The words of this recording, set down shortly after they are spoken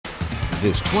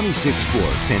This 26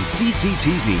 Sports and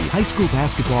CCTV high school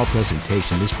basketball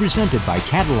presentation is presented by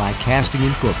Cadillac Casting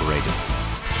Incorporated.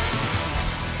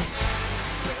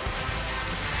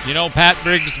 You know, Pat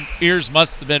Briggs' ears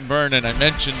must have been burning. I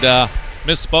mentioned,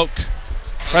 misspoke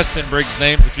Preston Briggs'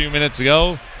 names a few minutes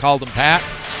ago, called him Pat.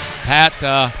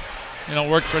 Pat,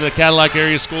 worked for the Cadillac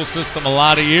area school system a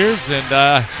lot of years,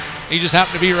 and he just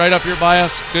happened to be right up here by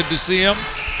us. Good to see him.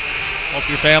 Hope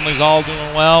your family's all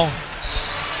doing well.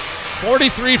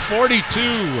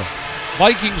 43-42.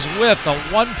 Vikings with a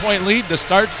 1-point lead to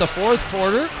start the fourth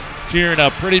quarter here in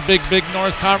a pretty big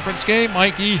North Conference game.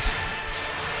 Mikey.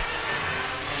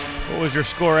 What was your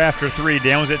score after three,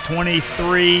 Dan? Was it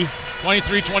 23?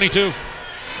 23-22.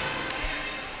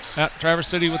 Traverse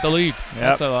City with the lead.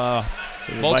 Yep. So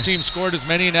both teams scored as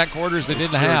many in that quarter as they did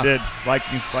in the half. Did.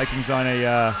 Vikings on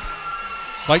a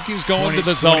Vikings going to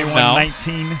the zone now.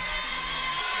 21-19.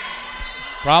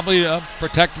 Probably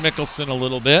protect Mickelson a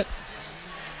little bit.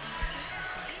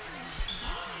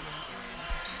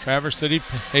 Traverse City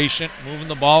patient, moving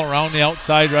the ball around the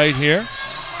outside right here.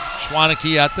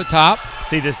 Schwaneke at the top.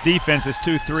 See, this defense, this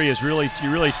 2-3 is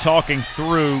you're really talking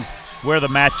through where the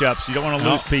matchups. You don't want to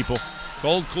lose people.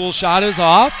 Gold Cool shot is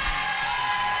off.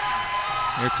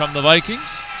 Here come the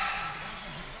Vikings.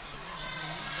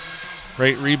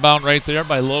 Great rebound right there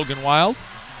by Logan Wild.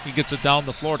 He gets it down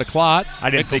the floor to Klotz.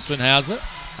 Mickelson has it.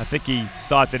 I think he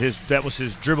thought that was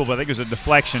his dribble, but I think it was a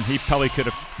deflection. He probably could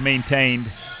have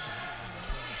maintained.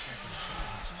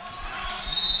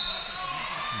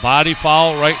 Body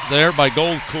foul right there by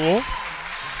Gold Cool.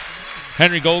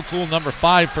 Henry Gold Cool, number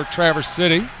 5 for Traverse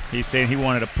City. He's saying he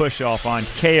wanted a push off on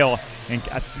Kale, and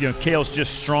Kale's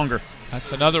just stronger.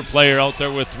 That's another player out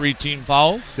there with 3 team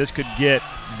fouls. This could get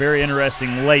very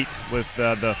interesting late with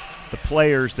the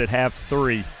players that have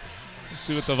 3. Let's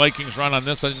see what the Vikings run on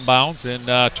this inbounds and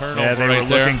turnover yeah, they right were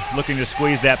there. Looking to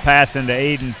squeeze that pass into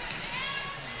Aiden.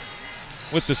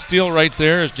 With the steal right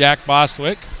there is Jack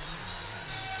Boswick.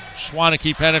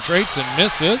 Schwaneke penetrates and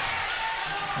misses.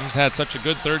 He's had such a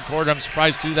good third quarter. I'm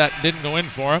surprised to see that didn't go in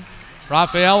for him.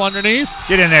 Raphael underneath.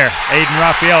 Get in there. Aiden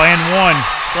Raphael and 1.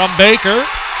 From Baker.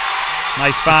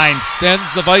 Nice find.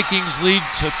 Extends the Vikings lead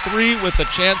to 3 with a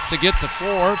chance to get to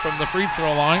 4 from the free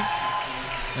throw line.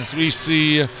 As we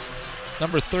see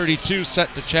number 32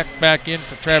 set to check back in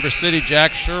for Traverse City,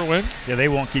 Jack Sherwin. Yeah, they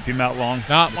won't keep him out long.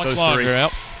 Not much longer,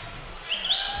 yep.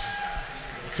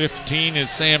 15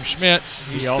 is Sam Schmidt.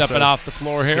 He's stepping off the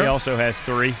floor here. He also has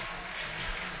 3.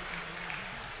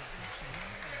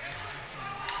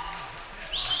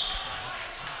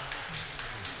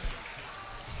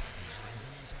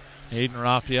 Aiden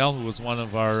Raphael, who was one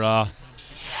of our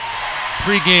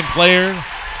pregame player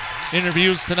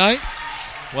interviews tonight.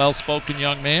 Well-spoken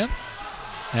young man,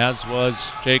 as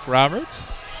was Jake Roberts.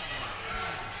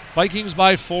 Vikings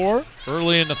by 4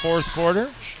 early in the fourth quarter.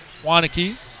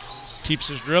 Schwaneke keeps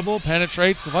his dribble,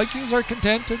 penetrates. The Vikings are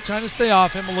content to trying to stay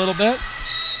off him a little bit.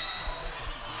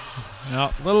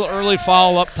 Now, little early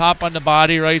foul up top on the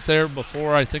body right there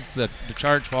before I think the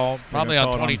charge foul. Probably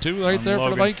on 22 right there for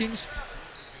the Vikings.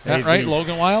 Is that right,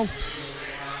 Logan Wild?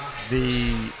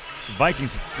 The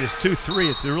Vikings is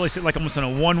 2-3. It's really like almost in a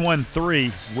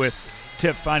 1-1-3 with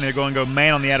Tip finding to go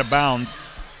man on the out of bounds.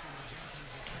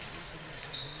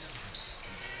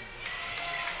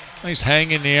 Nice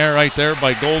hang in the air right there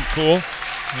by Gold Cool.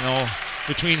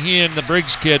 Between he and the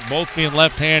Briggs kid, both being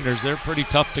left-handers, they're pretty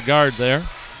tough to guard there.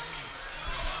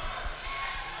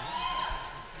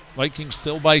 Vikings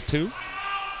still by 2.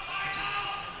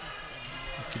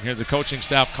 You can hear the coaching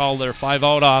staff call their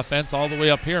 5-out offense all the way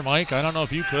up here, Mike. I don't know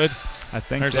if you could. I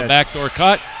think there's a backdoor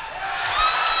cut.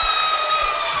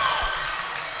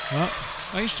 Well,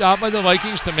 nice job by the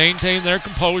Vikings to maintain their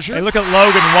composure. Hey, look at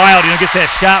Logan Wild. Gets that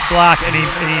shot block, and he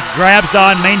grabs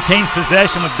on, maintains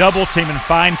possession with double team, and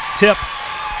finds Tip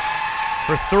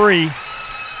for 3.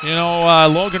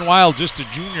 Logan Wild, just a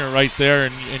junior right there,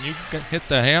 and you hit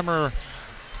the hammer.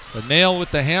 The nail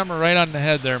with the hammer right on the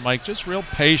head there, Mike. Just real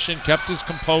patient, kept his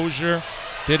composure,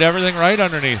 did everything right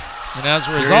underneath. And as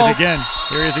a result. Here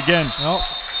he is again. Well,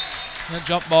 that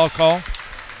jump ball call,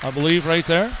 I believe, right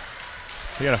there.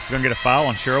 They're going to get a foul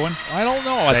on Sherwin? I don't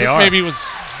know. I think maybe it was.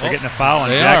 They're getting a foul on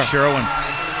Jack Sherwin.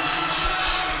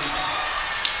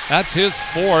 That's his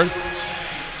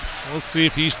 4th. We'll see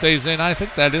if he stays in. I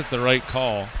think that is the right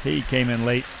call. He came in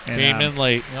late.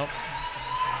 Yep.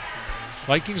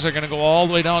 Vikings are going to go all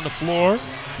the way down the floor.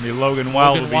 Logan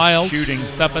Wild will be shooting.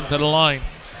 Stepping to the line.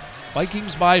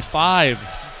 Vikings by 5.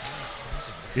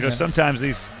 Sometimes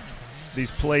these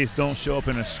plays don't show up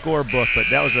in a scorebook, but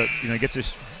that was gets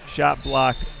his shot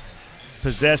blocked,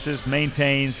 possesses,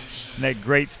 maintains, and that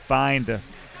great find to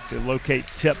to locate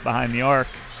Tip behind the arc.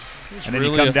 And then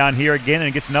really you come down here again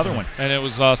and gets another one. And it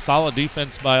was a solid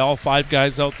defense by all 5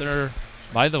 guys out there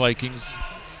by the Vikings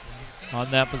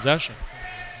on that possession.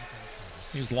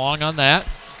 He's long on that.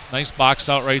 Nice box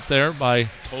out right there by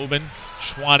Tobin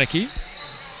Schwaneke.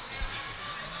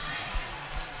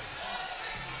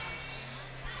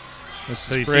 This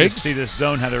is Briggs. See this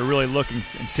zone, how they're really looking,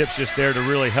 and Tip's just there to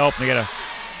really help. And they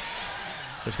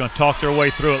just going to talk their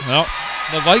way through it. Well,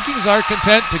 the Vikings are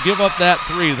content to give up that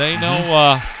 3. They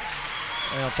know,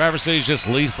 Traverse City's just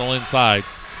lethal inside.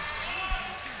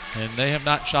 And they have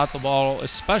not shot the ball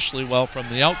especially well from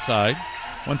the outside.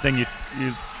 One thing you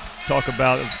talk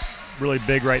about is really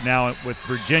big right now with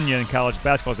Virginia in college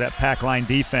basketball is that pack line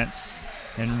defense,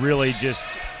 and really just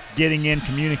getting in,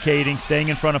 communicating, staying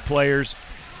in front of players,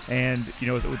 and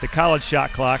with the college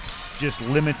shot clock, just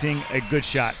limiting a good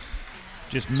shot,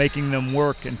 just making them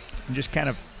work and just kind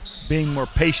of being more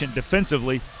patient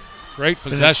defensively. Great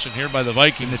possession here by the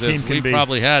Vikings. We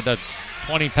probably had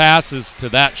 20 passes to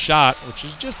that shot, which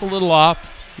is just a little off.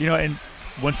 And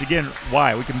once again,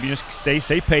 why? We can just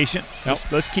stay patient.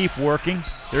 Yep. Let's keep working.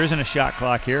 There isn't a shot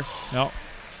clock here. No.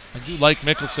 I do like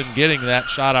Mickelson getting that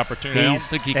shot opportunity. I don't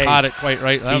think he caught it quite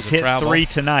right. That was a travel. He's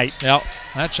hit 3 tonight. Yep,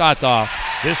 that shot's off.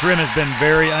 This rim has been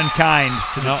very unkind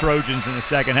to the Trojans in the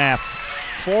second half.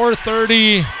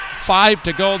 4:35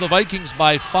 to go. The Vikings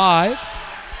by 5.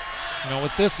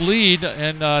 With this lead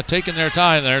and taking their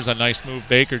time, there's a nice move.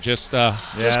 Baker just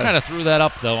kind of threw that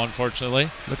up, though,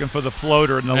 unfortunately. Looking for the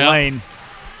floater in the lane.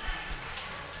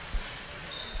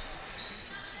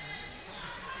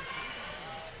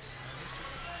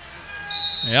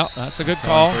 Yeah, that's a good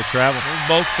call. For travel. Move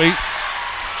both feet.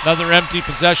 Another empty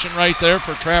possession right there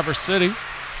for Traverse City.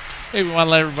 Hey, we want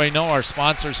to let everybody know our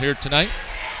sponsors here tonight.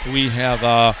 We have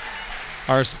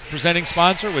our presenting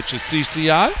sponsor, which is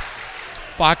CCI,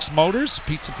 Fox Motors,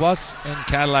 Pizza Plus, and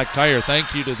Cadillac Tire.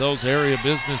 Thank you to those area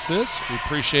businesses. We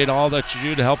appreciate all that you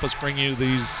do to help us bring you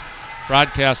these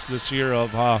broadcasts this year of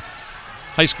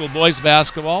high school boys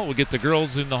basketball. We'll get the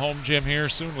girls in the home gym here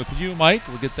soon with you, Mike.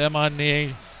 We'll get them on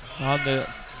the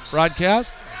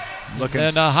broadcast.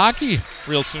 And hockey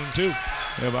real soon, too.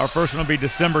 Yeah, our first one will be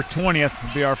December 20th.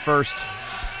 Will be our first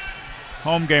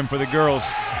home game for the girls.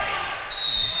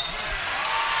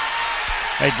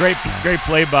 A great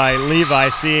play by Levi,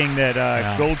 seeing that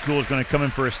Goldcool is going to come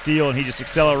in for a steal, and he just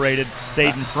accelerated,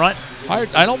 stayed in front.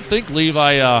 I don't think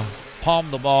Levi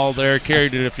palmed the ball there,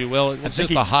 carried it, if you will. It was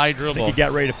just a high dribble. I think he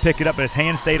got ready to pick it up, but his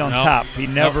hand stayed on top. He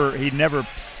never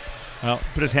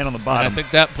put his hand on the bottom. I think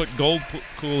that put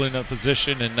Goldcool in a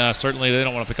position, and certainly they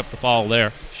don't want to pick up the foul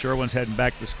there. Sherwin's heading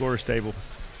back to the scorer's table.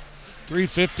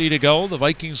 3:50 to go. The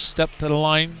Vikings step to the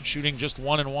line, shooting just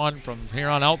 1 and 1 from here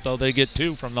on out, though. They get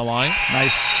 2 from the line.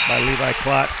 Nice by Levi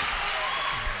Klotz.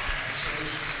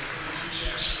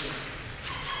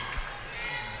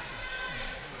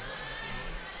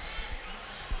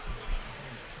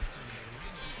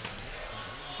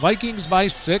 Vikings by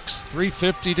 6,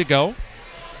 3:50 to go.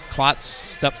 Klotz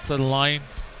steps to the line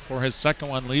for his second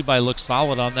one. Levi looks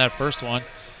solid on that first one.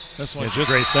 This one's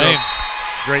just the same.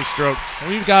 Great stroke.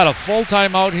 We've got a full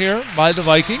timeout here by the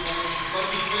Vikings.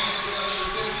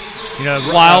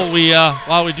 While we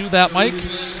do that, Mike,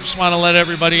 just want to let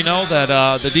everybody know that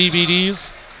the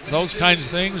DVDs, those kinds of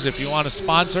things, if you want to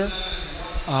sponsor,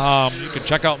 you can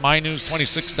check out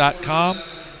mynews26.com,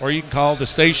 or you can call the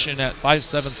station at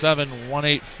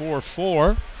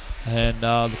 577-1844, and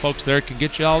the folks there can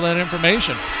get you all that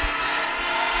information.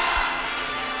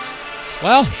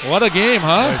 Well, what a game,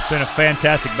 huh? It's been a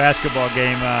fantastic basketball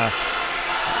game.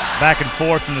 Back and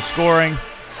forth in the scoring.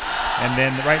 And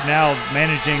then right now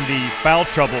managing the foul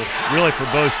trouble really for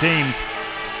both teams.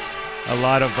 A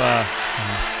lot of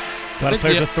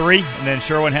players with 3, and then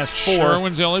Sherwin has 4.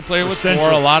 Sherwin's the only player with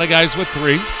 4. A lot of guys with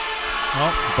 3.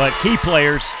 Well, but key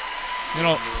players.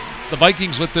 The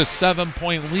Vikings with this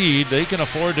 7-point lead, they can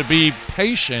afford to be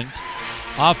patient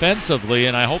offensively,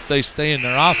 and I hope they stay in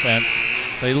their offense.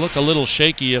 They look a little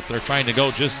shaky if they're trying to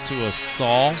go just to a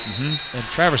stall. Mm-hmm. And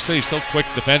Traverse City's so quick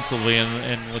defensively,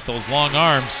 and with those long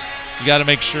arms, you got to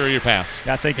make sure you pass.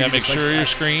 I think you got to make sure you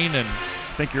screen. And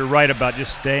I think you're right about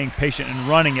just staying patient and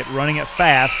running it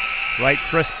fast, right?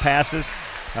 Crisp passes,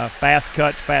 fast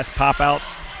cuts, fast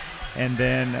pop-outs, and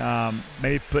then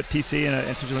maybe put TC in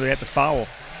a situation where they have to foul.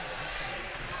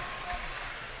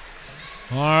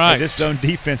 All right. This zone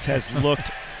defense has looked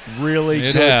really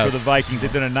good for the Vikings.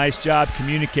 They've done a nice job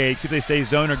communicating. See if they stay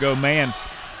zone or go man.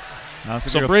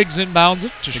 So Briggs inbounds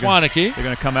it to Schwaneke. They're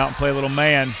going to come out and play a little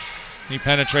man. He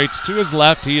penetrates to his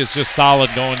left. He is just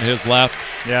solid going to his left.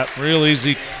 Yep. Real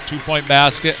easy 2-point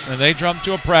basket. And they jump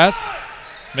to a press.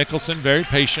 Mickelson very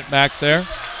patient back there.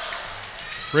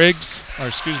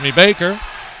 Baker.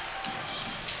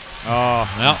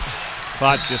 Oh, well,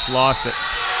 Klotz just lost it.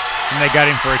 And they got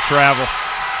him for a travel.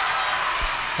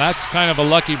 That's kind of a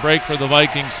lucky break for the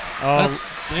Vikings.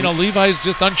 Levi's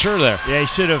just unsure there. Yeah, he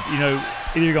should have,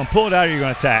 either you're going to pull it out or you're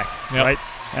going to attack, yep. right?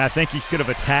 And I think he could have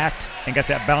attacked and got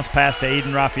that bounce pass to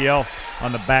Aiden Raphael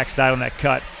on the backside on that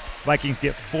cut. Vikings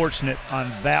get fortunate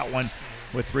on that one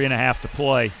with 3.5 to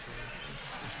play.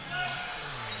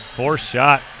 Forced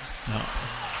shot. No.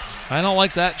 I don't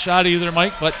like that shot either,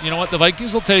 Mike, but you know what? The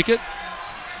Vikings will take it.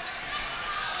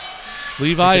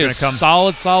 Levi is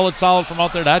solid from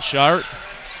out there. That's sharp.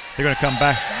 They're going to come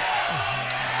back.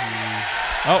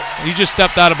 Oh, he just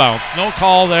stepped out of bounds. No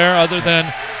call there other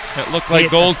than it looked like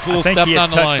Goldcool stepped on the line. I think he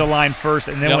had touched the line first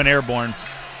and then went airborne.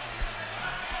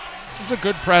 This is a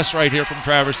good press right here from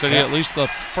Traverse City, at least the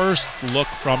first look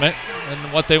from it.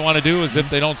 And what they want to do is if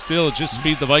they don't steal it, just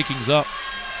speed the Vikings up.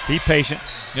 Be patient.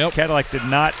 Yep. Cadillac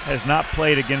has not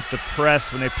played against the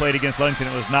press. When they played against Ludington,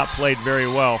 it was not played very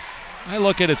well. I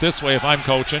look at it this way if I'm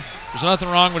coaching. There's nothing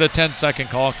wrong with a 10-second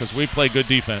call because we play good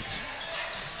defense.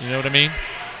 You know what I mean?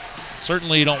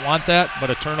 Certainly you don't want that, but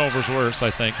a turnover's worse, I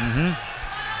think.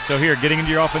 Mm-hmm. So here, getting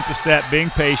into your offensive set, being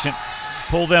patient,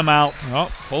 pull them out.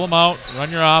 Oh, pull them out,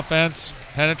 run your offense,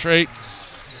 penetrate.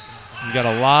 You got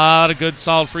a lot of good,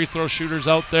 solid free throw shooters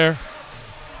out there.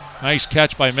 Nice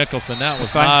catch by Mickelson. That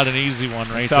was not an easy one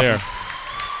right there.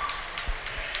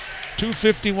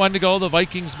 2:51 to go. The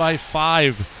Vikings by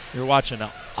 5. You're watching an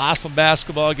awesome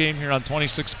basketball game here on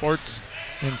 26 Sports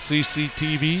and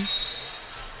CCTV.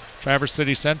 Traverse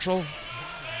City Central,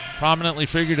 prominently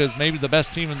figured as maybe the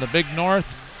best team in the Big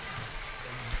North.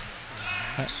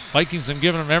 Vikings have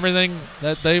given them everything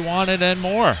that they wanted and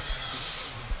more.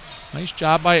 Nice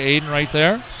job by Aiden right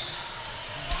there.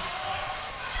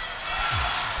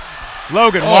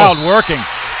 Logan Wild working.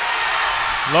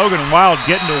 Logan Wild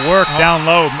getting to work down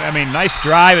low. I mean, nice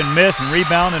drive and miss and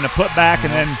rebound and a putback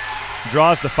and then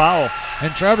draws the foul.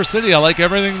 And Traverse City, I like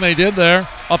everything they did there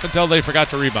up until they forgot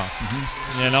to rebound.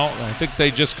 Mm-hmm. I think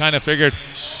they just kind of figured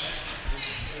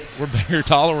we're bigger,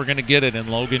 taller, we're going to get it. And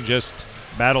Logan just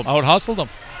out-hustled them.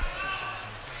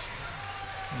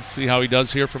 Let's see how he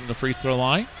does here from the free throw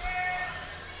line.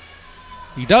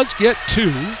 He does get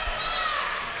 2.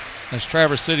 As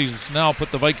Traverse City's now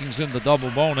put the Vikings in the double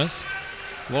bonus.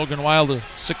 Logan Wild, a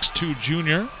 6'2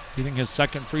 junior, getting his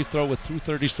second free throw with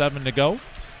 2:37 to go.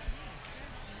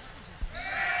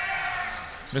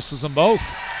 Misses them both.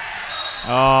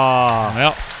 Oh.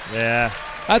 Well, yeah.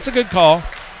 That's a good call.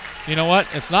 You know what?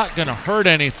 It's not going to hurt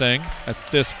anything at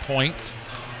this point,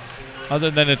 other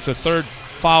than it's a third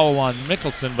foul on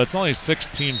Mickelson, but it's only a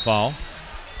 16 foul.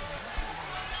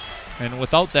 And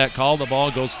without that call, the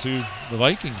ball goes to the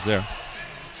Vikings there.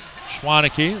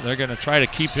 Schwaneke, they're going to try to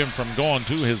keep him from going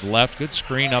to his left. Good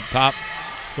screen up top.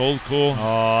 Goldcool.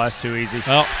 Oh, that's too easy.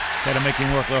 Well, got to make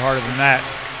him work a little harder than that.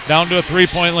 Down to a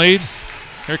 3-point lead.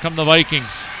 Here come the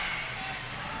Vikings.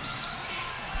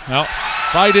 Well,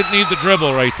 probably didn't need the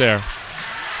dribble right there.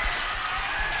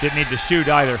 Didn't need to shoot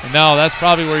either. No, that's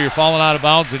probably where you're falling out of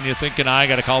bounds and you're thinking, I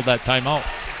got to call that timeout.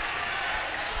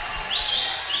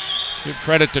 Give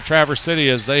credit to Traverse City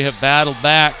as they have battled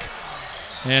back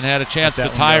and had a chance to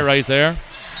tie right there.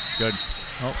 Good.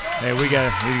 Oh, hey, we got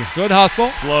it. Good hustle.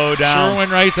 Slow down. Sherwin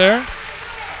right there.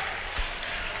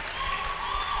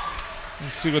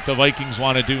 Let's see what the Vikings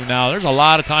want to do now. There's a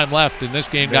lot of time left, and this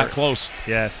game got close.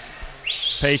 Yes.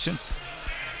 Patience.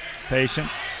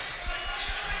 Patience.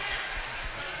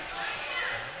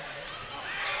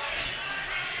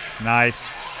 Nice.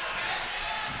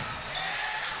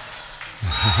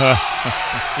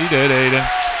 He did, Aiden.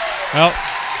 Well,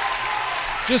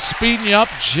 just speeding you up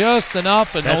just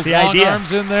enough, and those long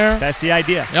arms in there. That's the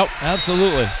idea. Yep,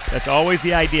 absolutely. That's always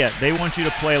the idea. They want you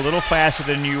to play a little faster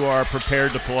than you are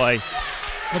prepared to play.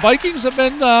 The Vikings have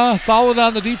been solid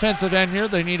on the defensive end here.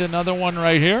 They need another one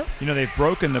right here. They've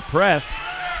broken the press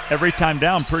every time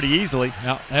down pretty easily.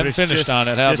 Yeah, haven't finished on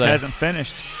it, have they? Just hasn't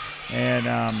finished. And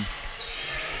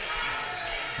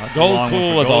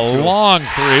Goldcool with a long 3.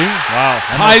 Wow.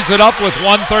 Ties it up with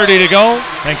 1:30 to go.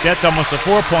 I think that's almost a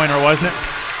 4-pointer, wasn't it?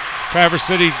 Traverse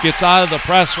City gets out of the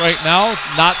press right now.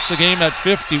 Knots the game at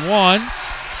 51.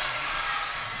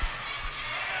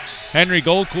 Henry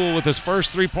Goldcool with his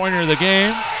first 3-pointer of the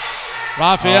game.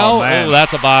 Raphael, oh,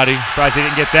 that's a body. Surprised he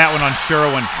didn't get that one on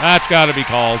Sherwin. That's got to be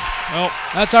called. Well,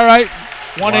 that's all right.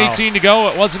 1:18 to go.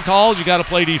 It wasn't called. You got to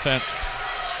play defense.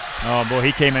 Oh, boy,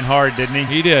 he came in hard, didn't he?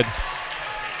 He did.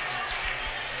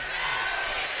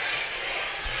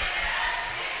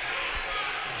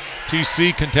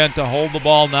 TC content to hold the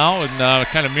ball now and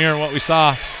kind of mirror what we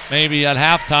saw maybe at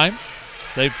halftime.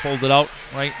 So they've pulled it out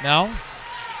right now.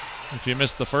 If you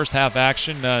missed the first half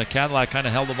action, Cadillac kind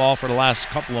of held the ball for the last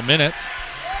couple of minutes.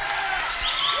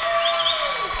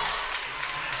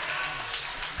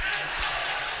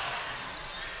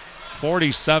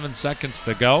 .47 seconds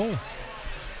to go.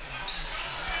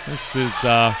 This is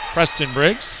Preston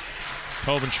Briggs.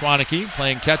 Tobin Schwaneke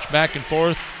playing catch back and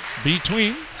forth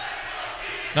between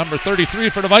number 33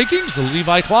 for the Vikings,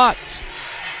 Levi Klotz.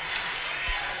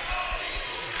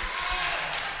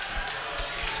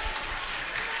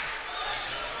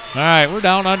 All right, we're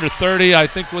down under 30. I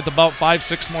think with about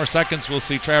 5-6 more seconds, we'll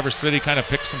see Traverse City kind of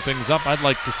pick some things up. I'd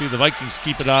like to see the Vikings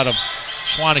keep it out of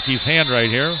Schwaneke's hand right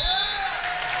here.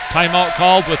 Timeout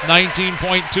called with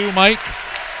 19.2, Mike.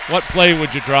 What play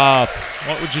would you draw up?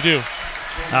 What would you do?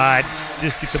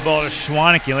 Just get the ball to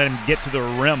Schwaneke and let him get to the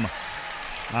rim.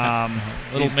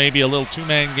 Maybe a little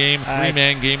two-man game,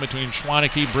 three-man game between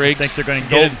Schwaneke, Briggs, I think they're going to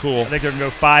get Cool. I think they're going to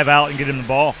go 5 out and get him the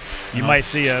ball. You might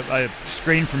see a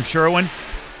screen from Sherwin,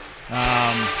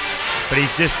 but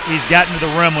he's gotten to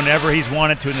the rim whenever he's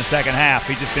wanted to in the second half.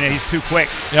 He's too quick.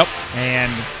 Yep.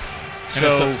 And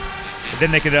so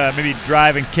then they could maybe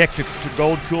drive and kick to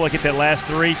Goldcool and get that last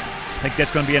 3. I think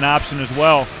that's going to be an option as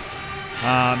well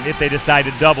if they decide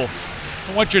to double.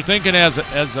 And what you're thinking as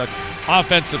an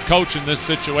offensive coach in this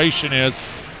situation is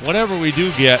whatever we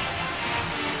do get,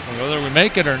 whether we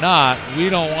make it or not, we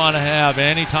don't want to have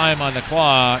any time on the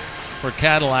clock for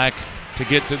Cadillac to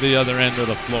get to the other end of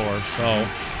the floor. So,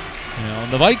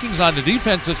 the Vikings on the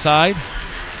defensive side,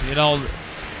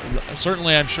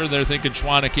 certainly I'm sure they're thinking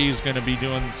Schwaneke is going to be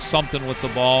doing something with the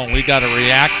ball, and we got to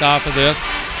react off of this.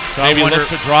 So maybe look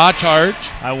to draw a charge.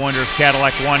 I wonder if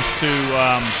Cadillac wants to,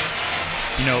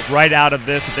 right out of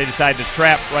this, if they decide to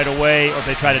trap right away, or if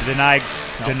they try to deny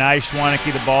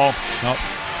Schwaneke the ball.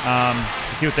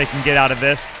 To see what they can get out of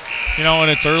this.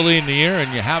 And it's early in the year,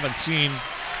 and you haven't seen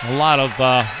a lot of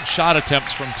shot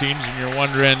attempts from teams, and you're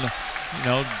wondering,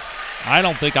 I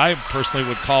don't think I personally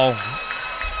would call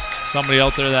somebody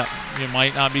out there that you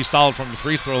might not be solid from the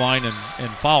free throw line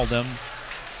and foul them,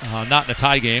 not in a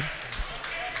tie game.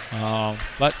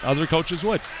 But other coaches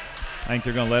would. I think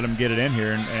they're going to let them get it in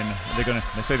here, and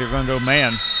they say they're going to go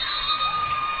man.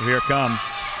 So here it comes.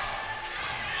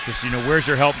 Just, where's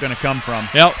your help going to come from?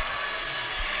 Yep.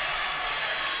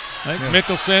 I think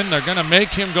Mickelson, they're going to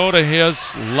make him go to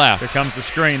his left. Here comes the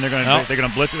screen. They're going to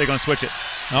blitz it. They're going to switch it.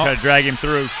 Try to drag him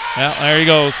through. Yeah, there he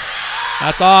goes.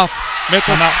 That's off.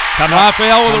 Mickelson. Come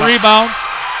Raphael with a rebound.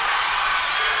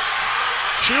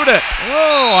 Shoot it.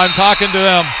 Oh, I'm talking to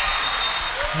them.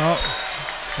 Oh,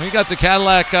 we got the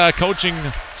Cadillac coaching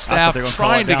staff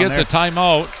trying to get the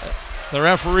timeout. The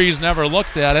referees never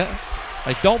looked at it.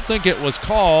 I don't think it was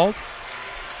called.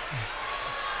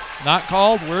 Not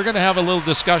called. We're going to have a little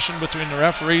discussion between the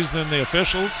referees and the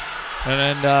officials, and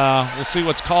then we'll see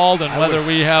what's called and whether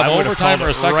we have overtime or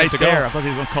a second to go. I thought he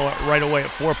was going to call it right away at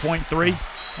 4.3.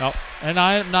 Oh, and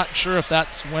I'm not sure if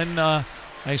that's when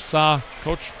I saw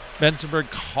Coach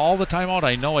Bensenberg call the timeout.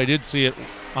 I know I did see it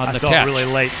on the catch. I saw it really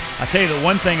late. I'll tell you the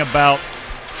one thing about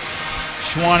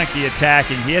Schwaneke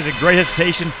attacking, he has a great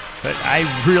hesitation, but I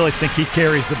really think he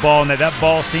carries the ball, and that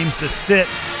ball seems to sit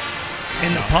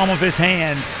in the palm of his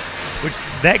hand, which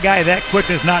that guy that quick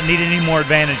does not need any more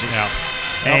advantages.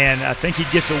 And I think he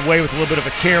gets away with a little bit of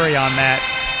a carry on that.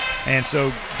 And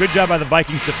so good job by the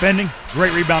Vikings defending.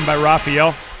 Great rebound by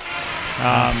Raphael.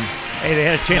 Hey, they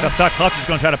had a chance. I thought Klotz was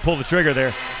going to try to pull the trigger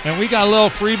there. And we got a little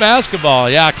free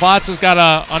basketball. Yeah, Klotz has got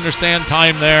to understand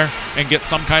time there and get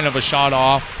some kind of a shot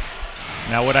off.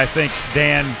 Now what I think,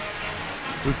 Dan,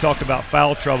 we've talked about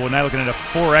foul trouble. Now looking at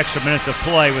 4 extra minutes of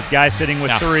play with guys sitting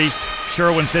with 3,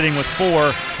 Sherwin sitting with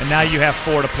 4, and now you have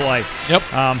 4 to play. Yep.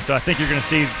 So I think you're going to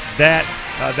see that.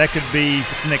 That could be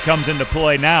something that comes into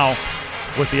play now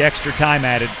with the extra time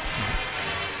added.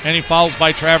 Any fouls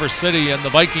by Traverse City, and the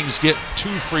Vikings get 2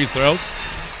 free throws,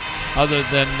 other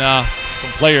than some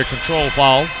player control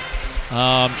fouls.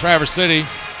 Traverse City,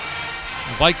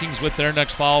 the Vikings with their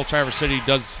next foul. Traverse City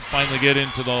does finally get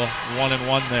into the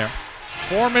 1-and-1 there.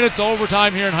 4 minutes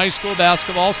overtime here in high school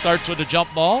basketball. Starts with a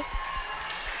jump ball.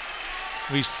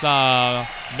 We saw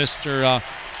Mr.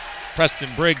 Preston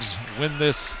Briggs win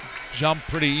this jump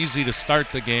pretty easy to start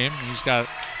the game. He's got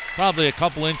probably a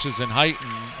couple inches in height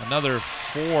and another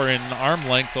 4 in arm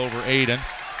length over Aiden.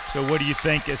 So what do you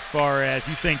think as far as,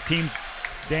 you think teams,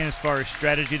 Dan, as far as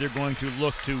strategy, they're going to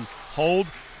look to hold,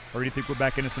 or do you think we're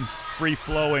back into some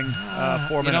free-flowing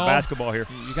 4-minute basketball here?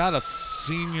 You got a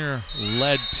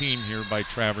senior-led team here by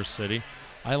Traverse City.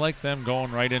 I like them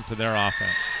going right into their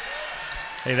offense.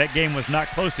 Hey, that game was not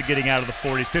close to getting out of the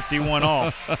 40s, 51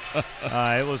 all.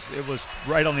 It was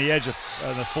right on the edge of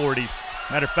the 40s.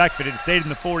 Matter of fact, if it had stayed in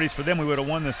the 40s for them, we would have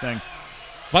won this thing.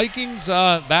 Vikings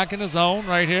back in the zone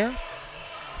right here.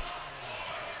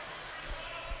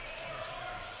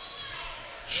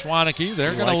 Schwaneke,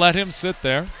 they're going to let him sit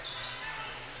there.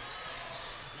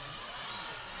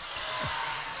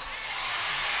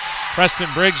 Preston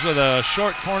Briggs with a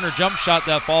short corner jump shot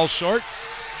that falls short.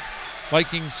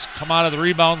 Vikings come out of the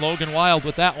rebound. Logan Wild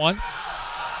with that one.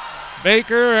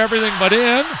 Baker, everything but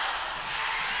in.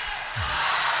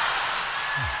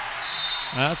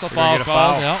 That's a foul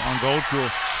call. Yep. On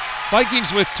Goldpool.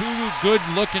 Vikings with two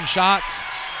good-looking shots.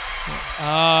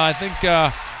 I think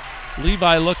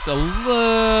Levi looked a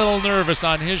little nervous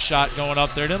on his shot going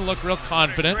up there. Didn't look real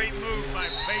confident. Great move by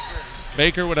Baker.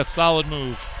 Baker with a solid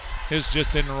move. His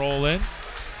just didn't roll in.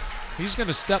 He's going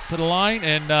to step to the line,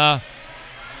 and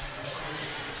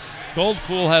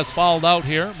Goldpool has fouled out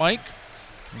here. Mike?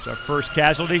 It's our first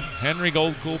casualty. Henry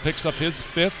Goldpool picks up his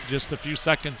fifth, just a few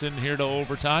seconds in here to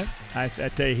overtime. I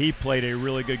tell you, he played a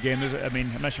really good game.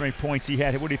 I'm not sure how many points he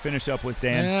had. What did he finish up with,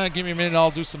 Dan? Yeah, give me a minute.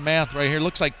 I'll do some math right here.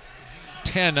 Looks like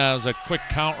 10 was a quick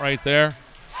count right there.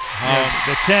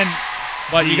 The 10.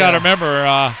 But you got to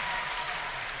remember,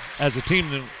 as a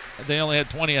team, they only had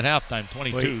 20 at halftime,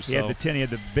 22. Well, he had the 10. He had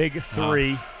the big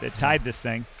three that tied this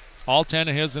thing. All 10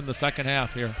 of his in the second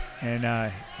half here.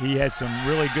 And he had some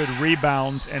really good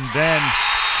rebounds and then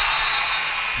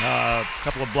a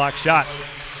couple of block shots.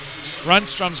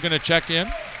 Rundstrom's going to check in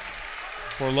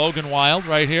for Logan Wild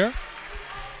right here.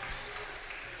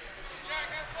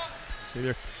 See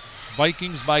there.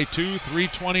 Vikings by 2,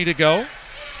 3:20 to go.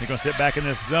 They're going to sit back in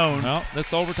this zone. Well,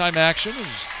 this overtime action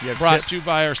is brought to you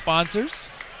by our sponsors,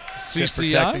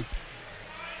 CCI.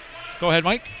 Go ahead,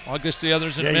 Mike. I'll get to the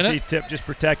others in a minute. You see Tip just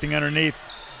protecting underneath.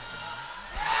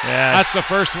 Yeah. That's the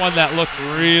first one that looked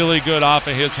really good off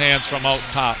of his hands from out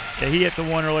top. Yeah, he hit the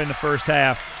one early in the first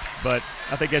half, but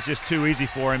I think that's just too easy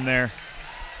for him there.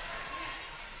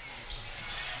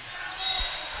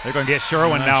 They're going to get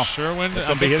Sherwin now. Sherwin,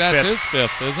 I think that's his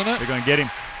fifth, isn't it? They're going to get him.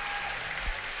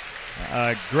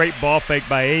 Great ball fake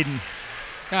by Aiden.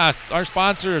 Yes, our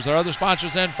sponsors, our other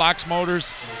sponsors then, Fox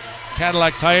Motors,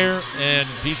 Cadillac Tire, and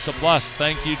Pizza Plus.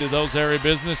 Thank you to those area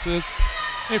businesses.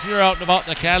 If you're out and about in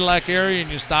the Cadillac area and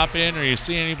you stop in or you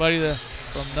see anybody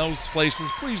from those places,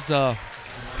 please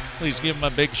give them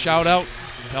a big shout out.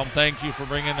 Tell them thank you for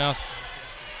bringing us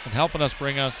and helping us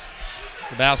bring us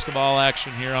the basketball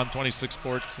action here on 26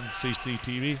 Sports and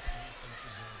CCTV.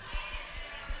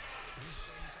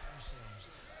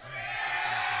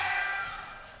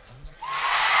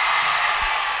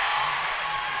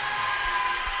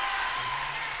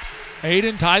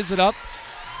 Aiden ties it up,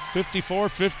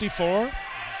 54-54.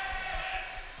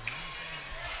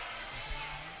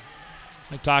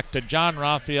 I talked to John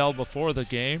Raphael before the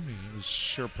game. He was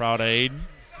sure proud of Aiden,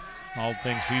 all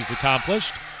things he's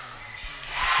accomplished.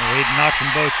 Well, Aiden knocks them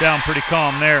both down pretty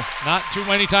calm there. Not too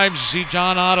many times you see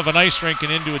John out of an ice rink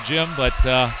and into a gym, but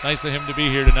nice of him to be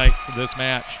here tonight for this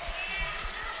match.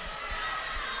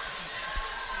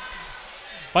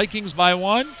 Vikings by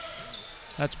 1.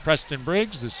 That's Preston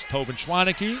Briggs. This is Tobin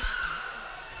Schwaneke.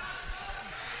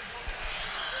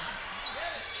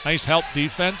 Nice help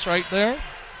defense right there.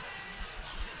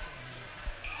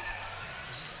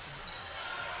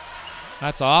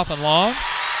 That's off and long.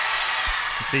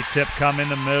 You see Tip come in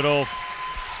the middle,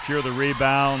 secure the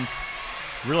rebound.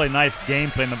 Really nice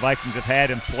game plan the Vikings have had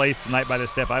in place tonight by the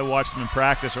step. I watched them in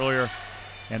practice earlier,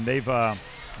 and they've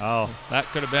that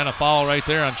could have been a foul right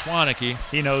there on Schwaneke.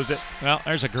 He knows it. Well,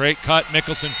 there's a great cut.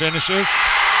 Mickelson finishes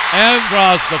and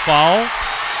draws the foul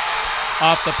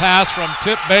off the pass from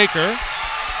Tip Baker.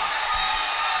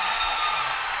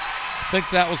 I think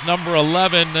that was number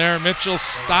 11 there, Mitchell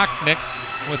Stocknick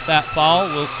with that foul.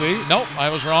 We'll see. Nope, I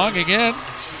was wrong again.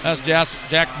 That's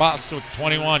Jack Botts with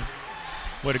 21.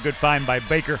 What a good find by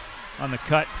Baker on the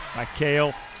cut by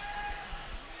Kale.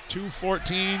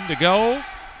 2:14 to go.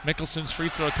 Mickelson's free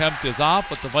throw attempt is off,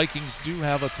 but the Vikings do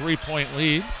have a 3-point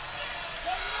lead.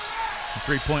 The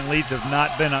 3-point leads have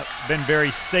not been very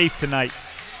safe tonight.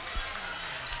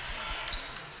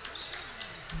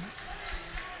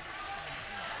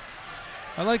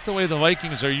 I like the way the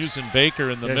Vikings are using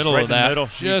Baker in the middle of that.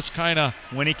 Just kind of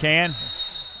when he can.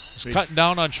 Just cutting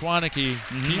down on Schwaneke,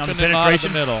 keeping on him out of the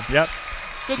middle. Yep.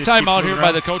 Good timeout here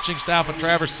by the coaching staff of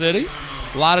Traverse City.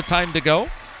 A lot of time to go.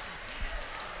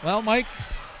 Well, Mike,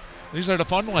 these are the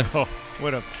fun ones. Oh,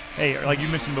 hey, like you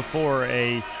mentioned before,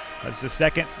 it's the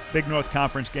second Big North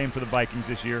Conference game for the Vikings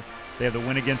this year. They have the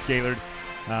win against Gaylord.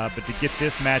 But to get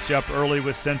this matchup early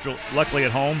with Central, luckily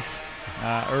at home,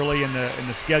 early in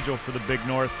the schedule for the Big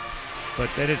North. But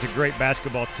that is a great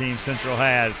basketball team Central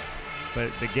has.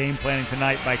 But the game planning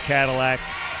tonight by Cadillac,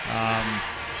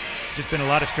 just been a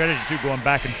lot of strategies too, going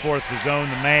back and forth, the zone,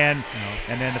 the man,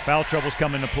 and then the foul troubles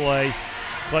come into play,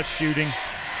 clutch shooting.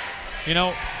 You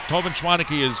know, Tobin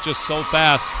Schwaneke is just so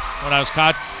fast. When I was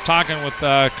talking with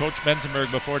Coach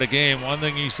Benzenberg before the game, one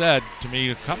thing he said to me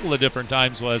a couple of different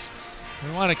times was,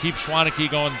 we want to keep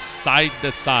Schwaneke going side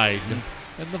to side.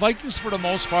 And the Vikings, for the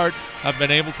most part, have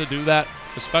been able to do that,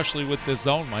 especially with this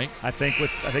zone, Mike. I think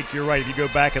you're right. If you go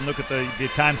back and look at the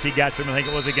times he got to him, I think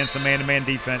it was against the man-to-man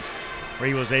defense where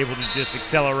he was able to just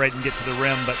accelerate and get to the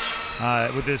rim.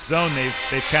 But with this zone,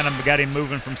 they've kind of got him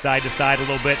moving from side to side a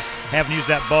little bit. Haven't used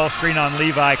that ball screen on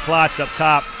Levi Klotz up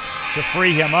top to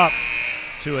free him up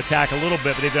to attack a little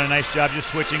bit, but they've done a nice job just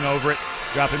switching over it,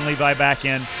 dropping Levi back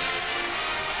in.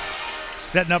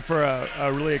 Setting up for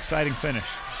a really exciting finish.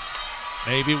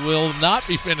 Maybe we'll not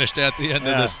be finished at the end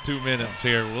of this 2 minutes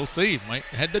here. We'll see. Might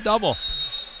head to double.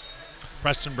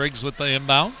 Preston Briggs with the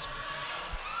inbounds.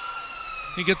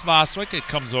 He gets Boswick. It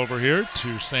comes over here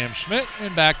to Sam Schmidt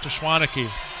and back to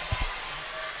Schwaneke.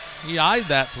 He eyed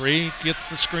that three. Gets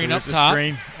the screen up top.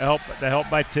 Screen. The help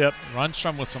by Tip.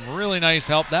 Rundstrom with some really nice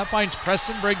help. That finds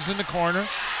Preston Briggs in the corner.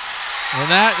 And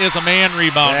that is a man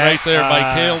rebound right there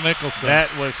by Cale Mickelson. That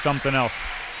was something else.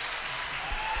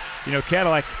 You know,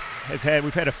 Cadillac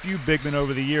we've had a few big men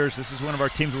over the years. This is one of our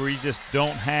teams where we just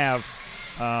don't have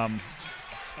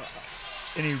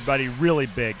anybody really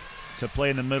big to play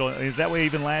in the middle. It was that way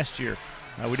even last year.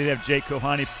 We did have Jake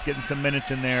Kohani getting some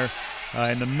minutes in there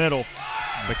in the middle.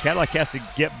 But Cadillac has to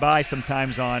get by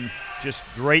sometimes on just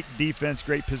great defense,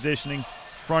 great positioning,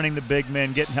 fronting the big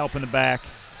men, getting help in the back.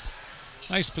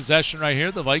 Nice possession right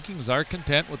here. The Vikings are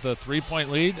content with the 3-point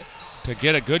lead to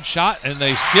get a good shot, and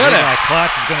they get it. Levi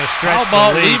Klotz is going to stretch How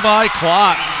about the lead. Levi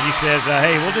Klotz? He says,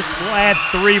 hey, we'll add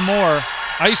 3 more.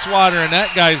 Ice water in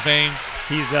that guy's veins.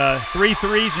 He's 3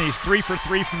 threes, and he's 3 for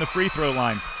 3 from the free throw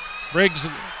line. Briggs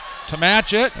to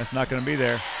match it. That's not going to be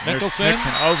there. Mickelson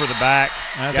over the back.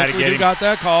 I think we got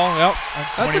that call. Yep,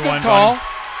 that's a good call.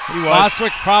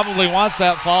 Boswick probably wants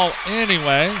that foul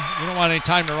anyway. You don't want any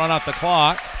time to run out the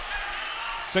clock.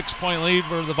 6-point lead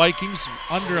for the Vikings,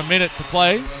 under a minute to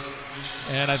play.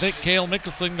 And I think Cale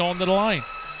Mickelson going to the line.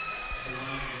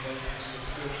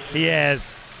 He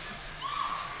has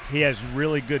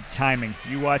really good timing.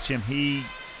 You watch him, he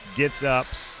gets up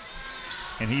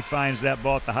and he finds that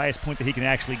ball at the highest point that he can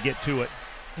actually get to it.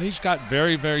 He's got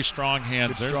very, very strong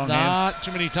hands. There's strong not hands.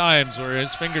 Too many times where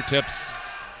his fingertips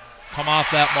come off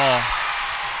that ball.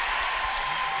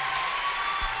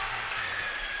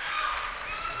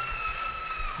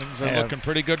 Things are looking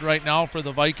pretty good right now for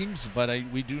the Vikings, but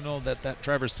we do know that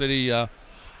Traverse City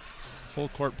full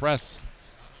court press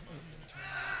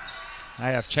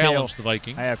challenged the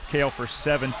Vikings. I have Cale for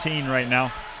 17 right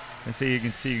now. And so you can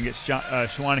get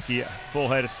Schwaneke full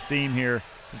head of steam here.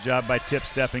 Good job by Tip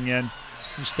stepping in.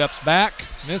 He steps back,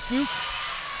 misses.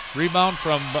 Rebound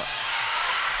from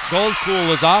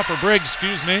Goldpool is off, or Briggs,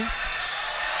 excuse me.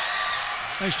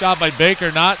 Nice job by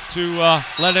Baker not to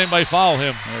let anybody foul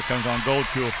him. There it comes on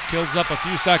Goldpool. Kills up a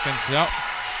few seconds. Yep.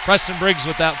 Preston Briggs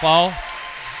with that foul.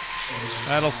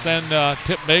 That'll send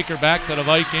Tip Baker back to the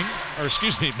Vikings, or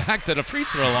excuse me, back to the free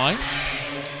throw line.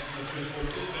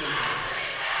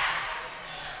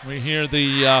 We hear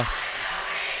the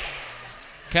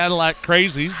Cadillac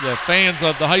crazies, the fans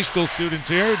of the high school students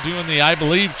here, doing the I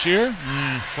Believe cheer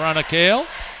in front of Cale,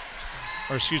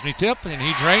 or excuse me, Tip, and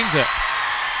he drains it.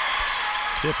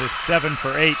 Tip is 7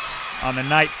 for 8 on the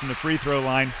night from the free throw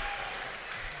line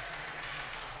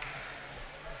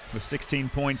with 16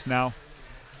 points now.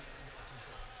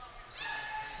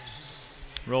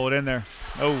 Roll it in there.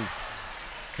 Oh.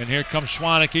 And here comes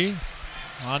Schwaneke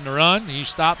on the run. He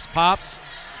stops, pops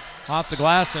off the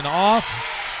glass and off.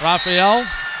 Raphael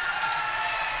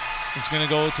is going to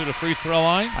go to the free throw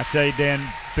line. I tell you, Dan,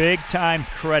 big time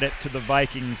credit to the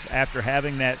Vikings after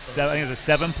having that, I think it was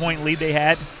a 7-point lead they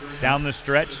had down the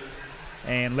stretch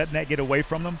and letting that get away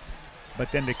from them.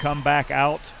 But then to come back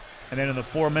out and then in the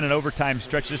 4-minute overtime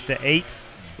stretch this to 8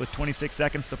 with 26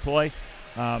 seconds to play.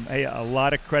 Hey, a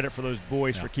lot of credit for those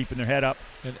boys for keeping their head up.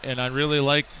 And I really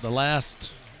like the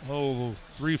last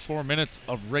 3-4 minutes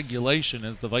of regulation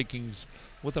as the Vikings,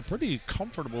 with a pretty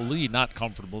comfortable lead, not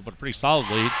comfortable, but a pretty solid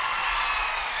lead,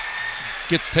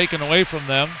 gets taken away from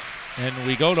them, and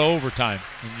we go to overtime.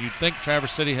 And you'd think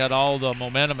Traverse City had all the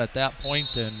momentum at that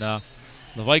point, and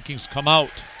the Vikings come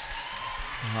out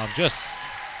just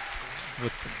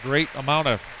with a great amount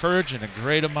of courage and a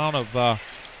great amount of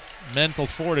mental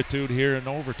fortitude here in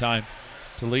overtime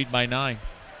to lead by 9.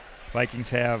 Vikings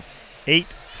have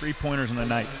 8 3-pointers on the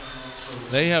night.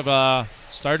 They have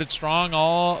started strong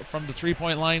all from the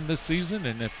three-point line this season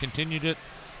and have continued it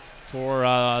for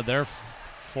their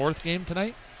fourth game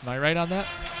tonight. Am I right on that?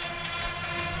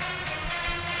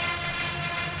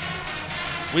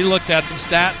 We looked at some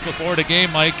stats before the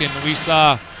game, Mike, and we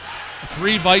saw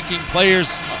 3 Viking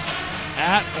players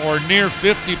at or near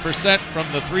 50% from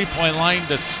the three-point line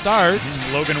to start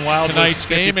Logan Wild tonight's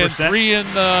game, and 3 in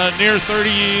the near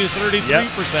 33%. Yep.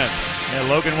 Yeah,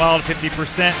 Logan Wild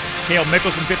 50%, Cale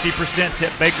Mickelson 50%,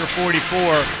 Tip Baker 44.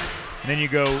 And then you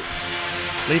go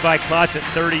Levi Klotz at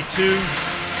 32,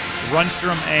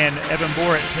 Rundstrom and Evan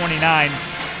Bohr at 29.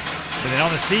 But then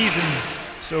on the season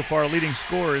so far, leading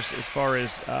scorers as far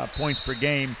as points per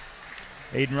game,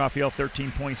 Aiden Raphael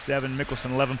 13.7,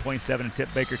 Mickelson 11.7, and Tip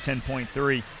Baker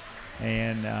 10.3.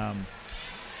 And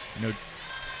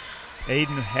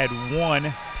Aiden had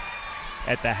 1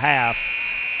 at the half.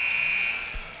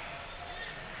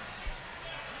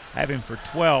 I have him for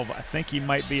 12. I think he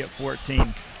might be at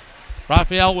 14.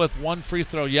 Raphael with 1 free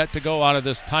throw yet to go out of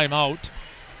this timeout.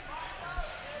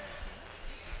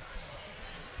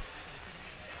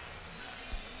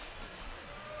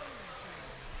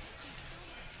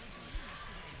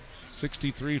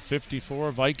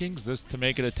 (63-54) Vikings. This to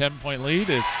make it a 10-point lead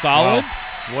is solid.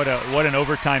 Wow. What an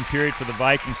overtime period for the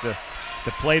Vikings to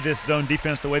play this zone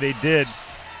defense the way they did,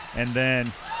 and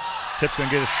then Tip's going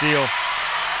to get a steal.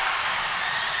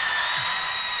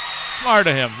 Smart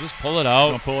of him. Just pull it out.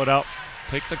 Going to pull it out.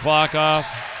 Take the clock off.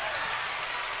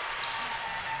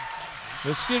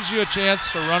 This gives you a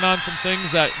chance to run on some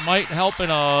things that might help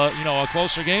in a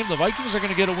closer game. The Vikings are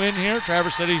going to get a win here.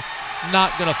 Traverse City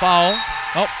not going to foul.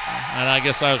 Oh, and I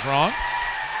guess I was wrong.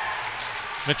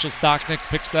 Mitchell Stocknick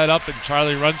picks that up, and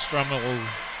Charlie Rundstrom will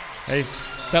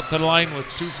step to the line with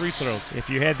 2 free throws. If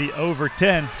you had the over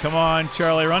 10, come on,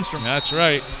 Charlie Rundstrom. That's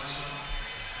right.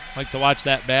 Like to watch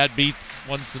that Bad Beats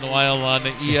once in a while on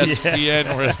the ESPN Yes.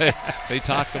 where they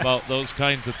talk about those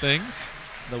kinds of things,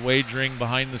 the wagering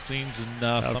behind the scenes, and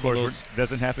some of course, of those. It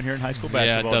doesn't happen here in high school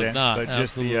basketball. Yeah, it does not. But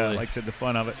Absolutely. just like I said, the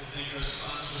fun of it.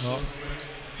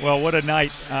 Well, what a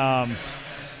night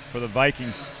for the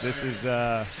Vikings. This is,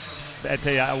 I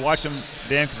tell you, I watch them,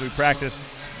 Dan, because we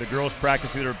practice, the girls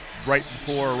practice either right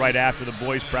before or right after the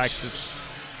boys practices,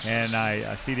 and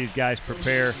I see these guys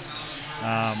prepare.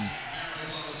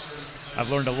 I've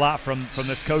learned a lot from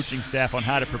this coaching staff on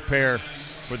how to prepare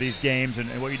for these games and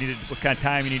what kind of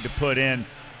time you need to put in.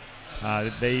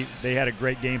 They had a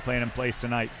great game plan in place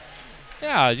tonight.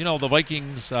 Yeah, the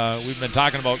Vikings, we've been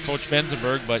talking about Coach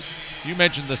Benzenberg, but you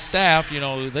mentioned the staff.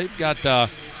 They've got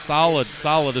solid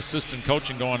assistant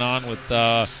coaching going on with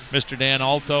Mr. Dan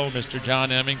Alto, Mr.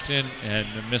 John Emmington, and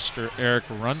Mr. Eric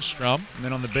Rundstrom. And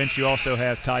then on the bench you also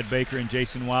have Todd Baker and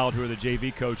Jason Wild, who are the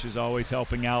JV coaches, always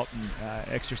helping out and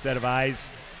extra set of eyes.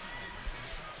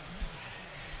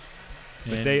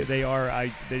 But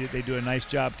they do a nice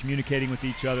job communicating with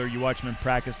each other. You watch them in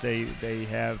practice; they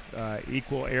have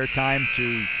equal airtime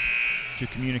to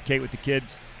communicate with the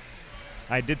kids.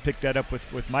 I did pick that up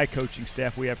with my coaching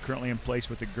staff we have currently in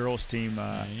place with the girls team.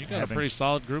 You got a pretty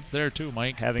solid group there too,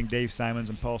 Mike. Having Dave Simons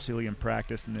and Paul Seeley in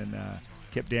practice, and then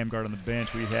Kip Damgard on the bench.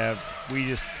 I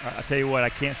tell you what, I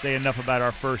can't say enough about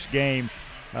our first game.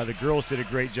 The girls did a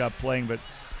great job playing, but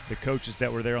the coaches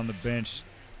that were there on the bench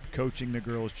coaching the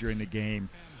girls during the game,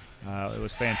 it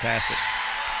was fantastic.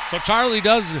 So Charlie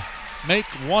does make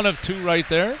 1 of 2 right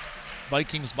there.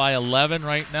 Vikings by 11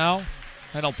 right now.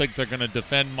 I don't think they're going to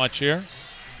defend much here.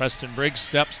 Preston Briggs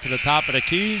steps to the top of the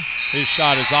key. His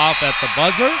shot is off at the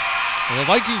buzzer. And the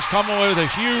Vikings come away with a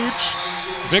huge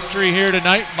victory here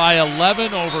tonight by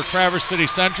 11 over Traverse City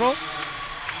Central.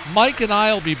 Mike and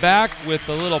I will be back with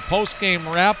a little post-game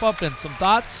wrap-up and some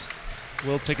thoughts.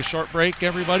 We'll take a short break,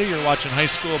 everybody. You're watching high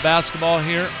school basketball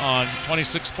here on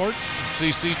 26 Sports and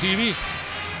CCTV.